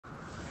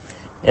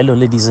Hello,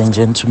 ladies and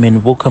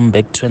gentlemen. Welcome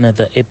back to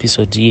another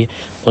episode here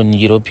on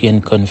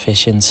European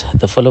Confessions.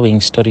 The following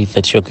story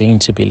that you're going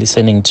to be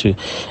listening to,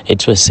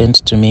 it was sent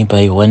to me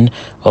by one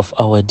of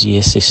our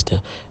dear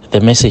sister.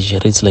 The message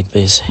reads like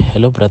this.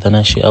 Hello, Brother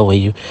Nashi. How are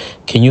you?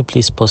 Can you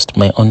please post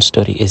my own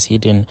story as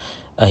hidden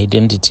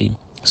identity?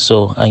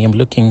 So I am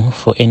looking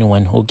for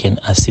anyone who can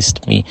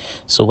assist me.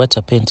 So what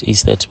happened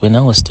is that when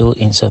I was still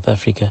in South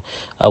Africa,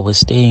 I was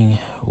staying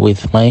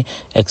with my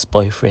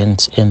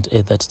ex-boyfriend, and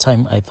at that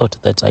time I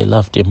thought that I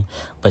loved him.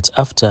 But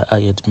after I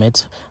had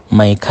met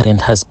my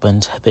current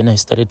husband, then I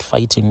started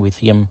fighting with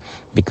him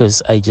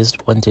because I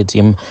just wanted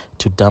him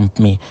to dump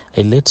me.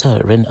 I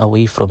later ran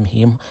away from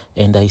him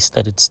and I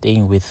started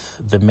staying with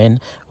the man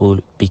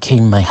who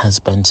became my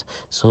husband.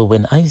 So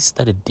when I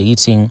started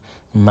dating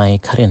my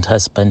current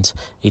husband,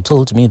 he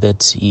told me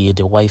that he had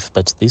a wife,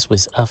 but this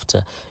was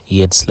after he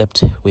had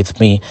slept with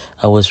me.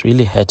 I was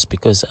really hurt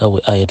because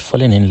I had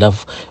fallen in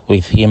love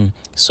with him.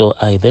 So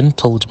I then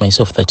told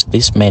myself that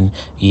this man,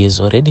 he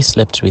has already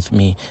slept with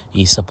me.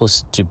 He's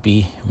supposed to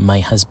be my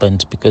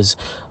husband because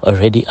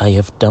already I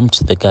have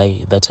dumped the guy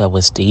that I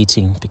was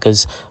dating,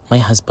 because my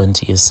husband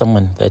is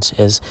someone that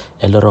has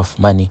a lot of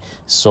money.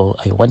 So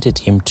I wanted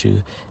him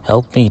to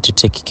help me to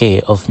take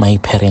care of my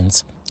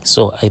parents.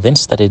 So I then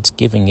started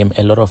giving him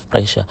a lot of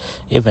pressure.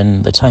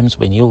 Even the times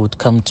when he would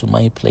come to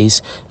my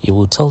place, he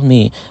would tell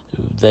me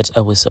that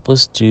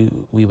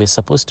we were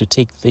supposed to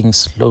take things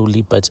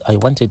slowly, but I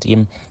wanted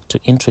him to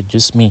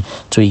introduce me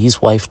to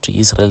his wife, to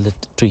his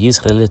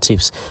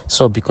relatives.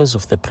 So because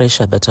of the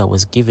pressure that I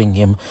was giving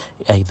him,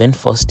 I then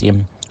forced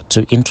him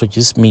to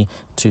introduce me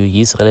to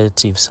his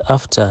relatives.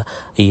 After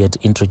he had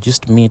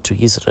introduced me to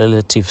his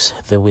relatives,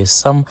 there were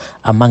some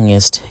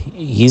amongst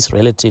his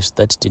relatives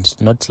that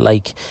did not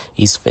like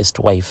his first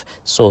wife.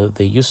 So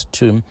they used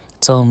to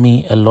tell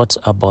me a lot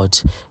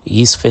about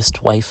his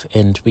first wife,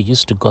 and we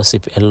used to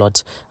gossip a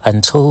lot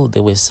until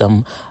there were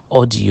some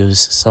audios,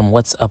 some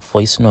WhatsApp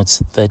voice notes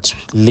that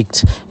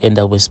leaked, and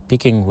I was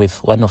speaking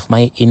with one of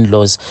my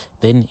in-laws.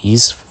 Then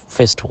his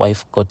first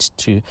wife got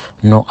to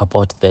know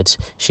about that.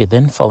 She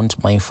then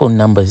found my phone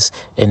numbers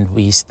and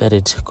we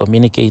started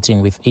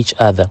communicating with each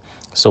other.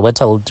 So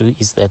what I'll do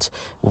is that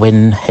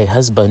when her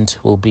husband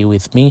will be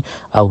with me,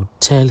 I'll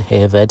tell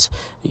her that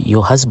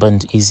your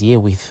husband is here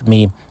with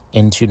me,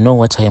 and you know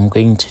what I am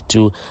going to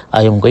do.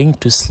 I am going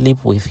to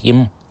sleep with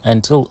him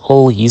until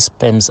all his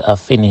sperms are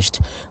finished.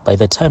 By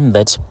the time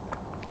that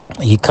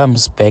he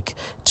comes back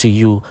to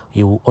you,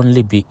 you will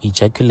only be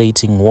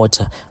ejaculating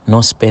water, no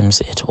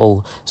sperms at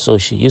all. So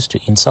she used to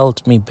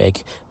insult me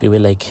back. We were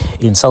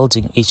like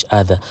insulting each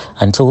other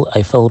until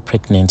I fell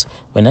pregnant.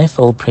 When I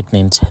fell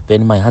pregnant,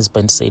 then my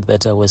husband said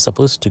that I was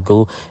supposed to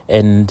go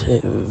and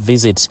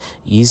visit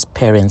his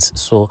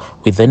parents. So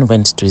we then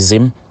went to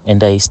Zim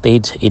and I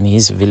stayed in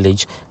his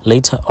village.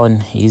 Later on,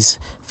 his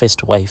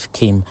first wife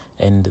came,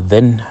 and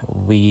then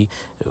we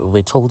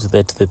were told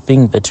that the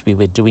thing that we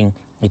were doing,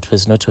 it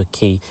was not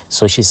okay.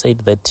 So she said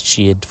that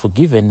she had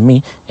forgiven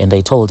me, and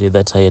I told her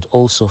that I had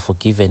also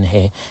forgiven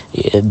her.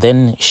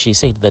 Then she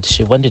said that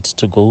she wanted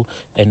to go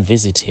and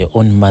visit her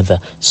own mother,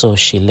 so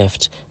she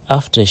left.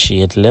 After she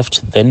had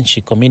left, then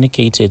she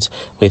communicated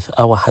with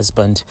our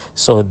husband.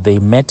 So they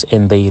met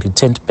and they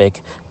returned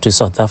back to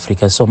South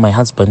Africa. So my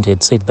husband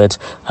had said that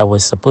I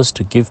was supposed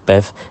to give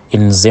birth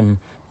in Zim.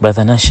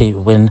 Brother Nashi,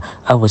 when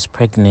I was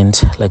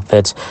pregnant like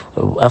that,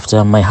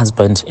 after my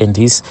husband and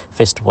his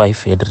first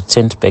wife had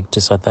returned back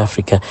to South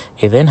Africa,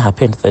 it then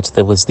happened that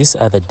there was this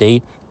other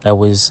day I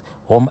was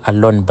home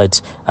alone,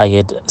 but I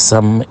had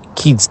some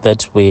kids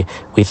that were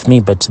with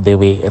me, but they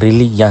were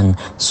really young.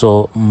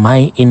 So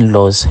my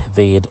in-laws,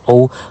 they had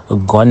all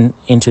gone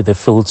into the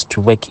fields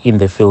to work in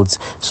the fields.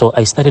 So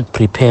I started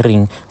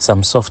preparing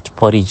some soft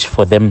porridge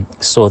for them.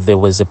 So there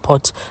was a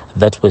pot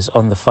that was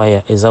on the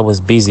fire as I was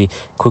busy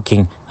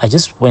cooking. I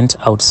just went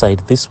outside.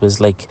 This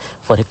was like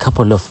for a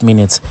couple of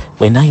minutes.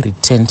 When I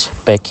returned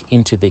back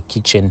into the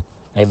kitchen,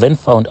 I then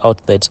found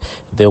out that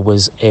there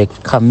was a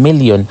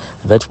chameleon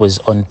that was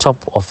on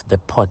top of the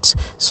pot.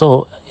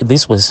 So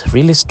this was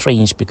really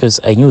strange because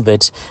I knew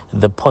that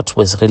the pot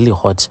was really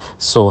hot.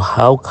 So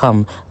how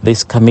come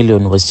this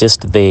chameleon was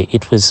just there?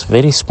 It was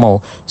very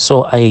small.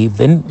 So I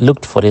then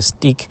looked for a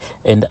stick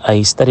and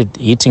I started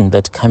hitting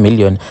that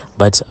chameleon,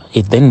 but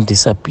it then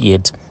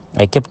disappeared.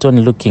 I kept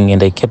on looking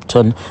and I kept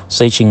on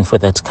searching for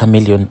that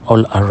chameleon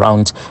all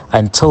around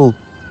until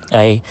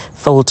I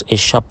felt a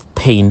sharp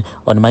pain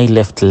on my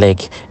left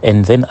leg,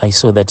 and then I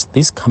saw that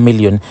this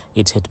chameleon,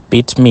 it had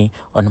bit me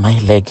on my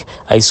leg.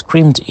 I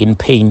screamed in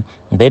pain.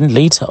 Then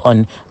later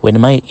on, when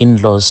my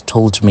in-laws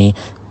told me,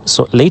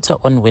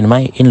 when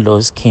my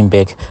in-laws came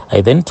back,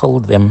 I then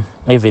told them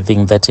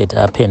everything that had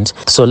happened.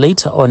 So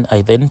later on,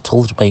 I then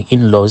told my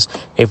in-laws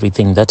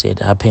everything that had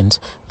happened.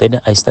 Then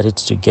I started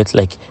to get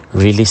like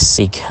really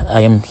sick.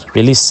 I am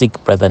really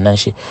sick, Brother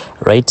Nashi.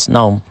 Right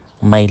now,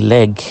 my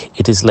leg,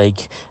 it is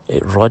like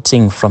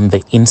rotting from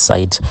the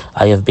inside.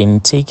 I have been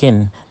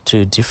taken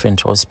to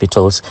different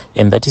hospitals,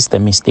 and that is the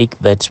mistake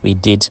that we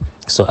did.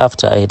 So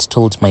after I had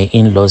told my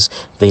in-laws,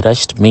 they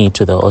rushed me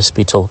to the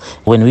hospital.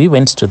 When we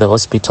went to the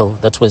hospital,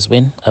 that was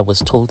when I was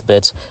told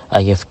that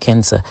I have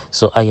cancer.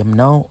 So I am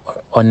now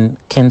on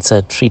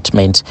cancer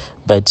treatment.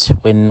 But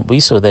when we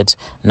saw that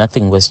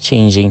nothing was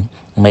changing,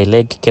 my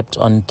leg kept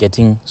on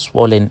getting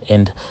swollen,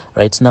 and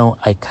right now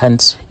I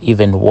can't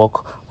even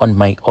walk on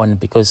my own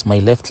because my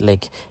left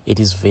leg, it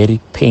is very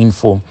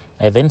painful.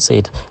 I then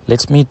said,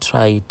 let me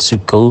try to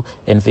go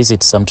and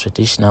visit some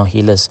traditional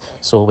healers.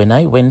 So when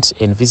I went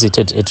and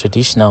visited a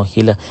traditional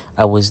healer,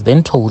 I was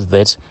then told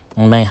that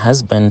my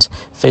husband's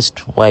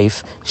first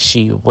wife,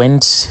 she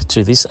went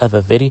to this other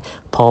very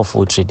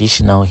powerful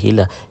traditional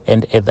healer.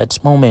 And at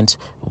that moment,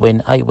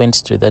 when I went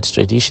to that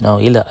traditional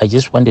healer, I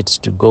just wanted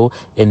to go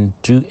and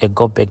do a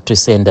go back to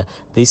sender.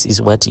 This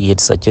is what he had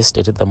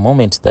suggested at the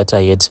moment that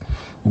I had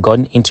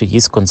gone into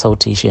his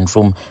consultation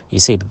room. He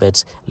said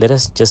that let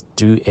us just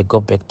do a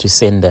go back to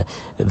sender.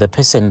 The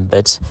person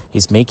that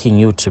is making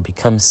you to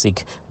become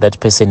sick, that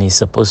person is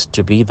supposed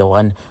to be the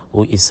one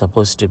who is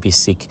supposed to be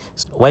sick.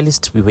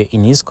 Whilst we were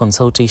in his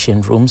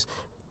consultation room,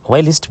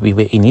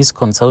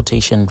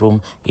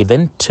 he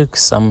then took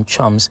some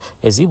charms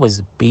as he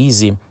was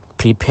busy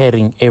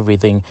preparing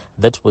everything.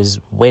 That was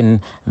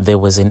when there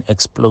was an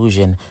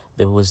explosion.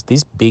 There was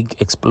this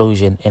big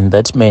explosion, and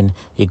that man,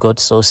 he got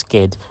so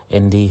scared,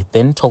 and he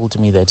then told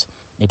me that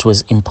it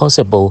was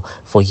impossible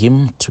for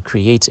him to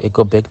create a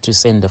go back to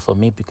sender for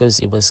me because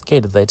he was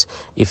scared that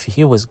if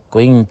he was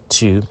going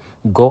to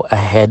go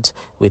ahead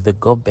with the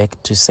go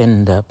back to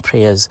sender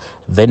prayers,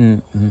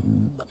 then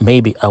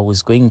maybe I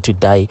was going to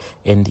die,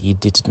 and he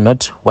did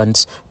not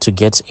want to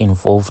get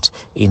involved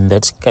in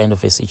that kind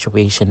of a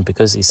situation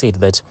because he said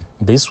that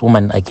this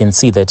woman, I can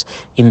see that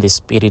in the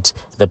spirit,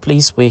 the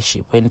place where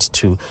she went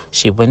to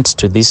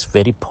this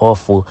very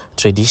powerful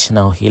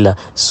traditional healer.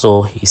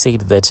 So he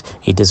said that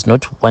he does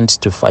not want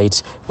to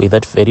fight with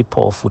that very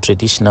powerful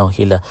traditional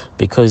healer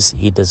because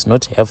he does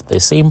not have the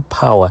same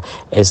power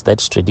as that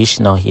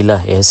traditional healer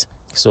has.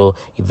 So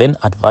he then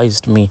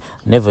advised me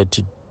never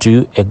to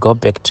do a go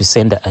back to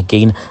sender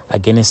again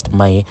against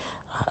my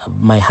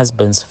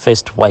husband's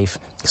first wife.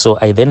 So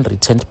I then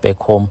returned back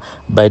home,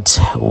 but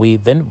we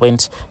then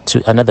went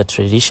to another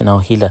traditional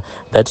healer.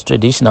 That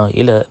traditional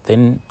healer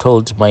then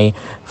told my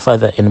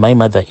father and my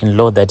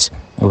mother-in-law that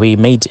we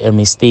made a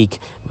mistake.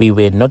 We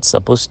were not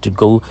supposed to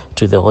go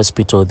to the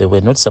hospital. They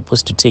were not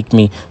supposed to take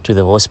me to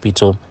the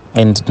hospital.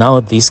 And now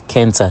this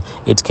cancer,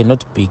 it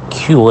cannot be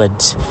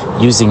cured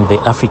using the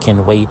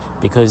African way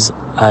because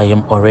I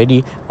am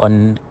already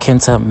on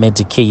cancer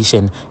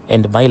medication,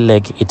 and my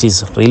leg, it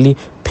is really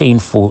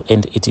painful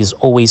and it is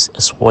always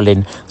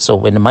swollen. So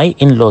when my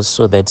in-laws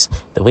saw that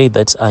the way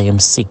that I am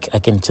sick, I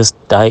can just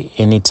die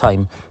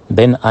anytime,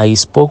 then I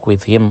spoke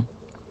with him.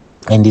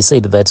 And he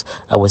said that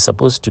I was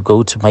supposed to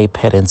go to my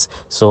parents.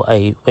 So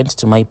I went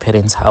to my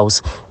parents' house.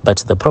 But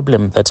the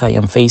problem that I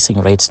am facing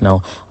right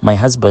now, my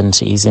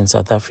husband is in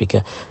South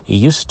Africa. He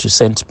used to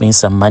send me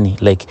some money,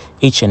 like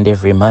each and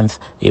every month.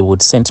 He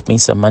would send me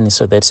some money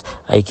so that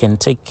I can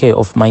take care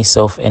of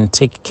myself and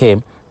take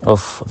care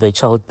of the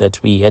child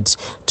that we had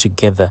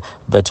together.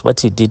 But what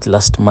he did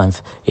last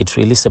month, it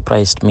really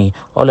surprised me.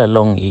 All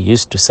along, he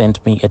used to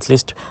send me at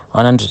least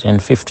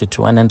 150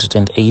 to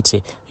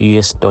 180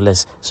 US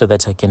dollars so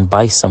that I can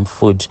buy some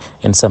food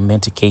and some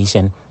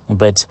medication.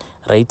 But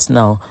right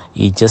now,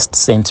 he just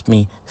sent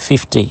me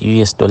 50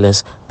 US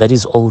dollars. That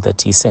is all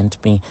that he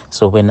sent me.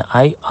 So when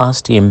I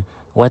asked him,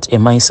 what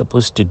am I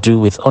supposed to do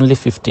with only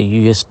 50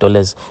 US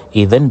dollars?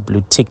 He then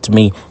blue ticked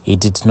me. He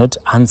did not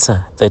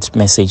answer that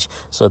message.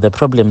 So the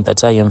problem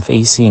that I am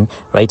facing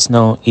right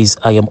now is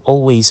I am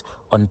always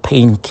on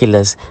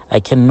painkillers. I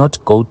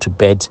cannot go to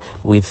bed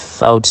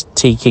without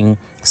taking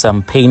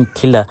some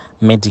painkiller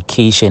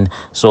medication.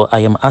 So I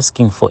am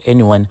asking for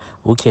anyone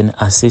who can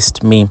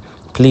assist me.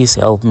 Please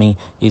help me.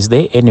 Is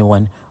there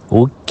anyone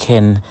who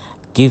can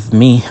give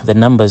me the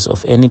numbers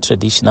of any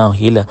traditional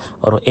healer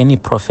or any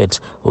prophet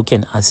who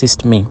can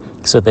assist me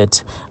so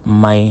that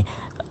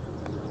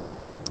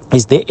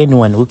is there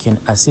anyone who can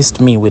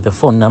assist me with the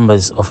phone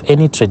numbers of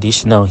any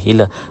traditional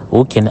healer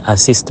who can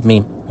assist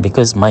me?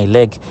 Because my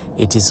leg,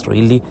 it is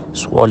really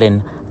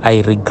swollen.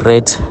 I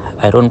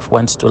don't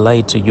want to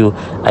lie to you,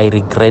 I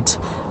regret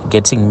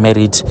getting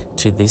married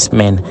to this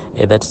man.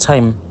 At that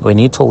time, when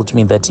he told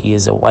me that he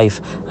is a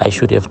wife, I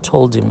should have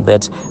told him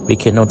that we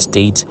cannot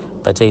date.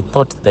 But I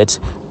thought that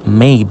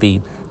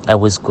maybe I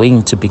was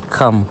going to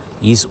become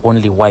his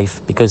only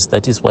wife, because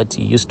that is what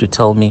he used to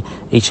tell me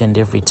each and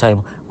every time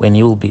when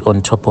he will be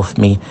on top of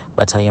me.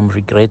 But I am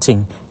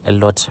regretting a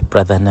lot,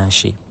 Brother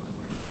Nashi.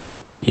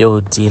 Yo,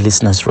 dear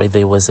listeners, right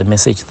there was a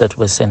message that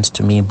was sent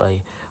to me by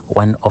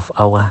one of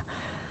our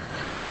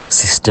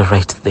sister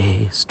right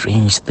there.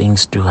 Strange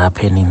things do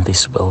happen in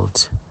this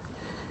world.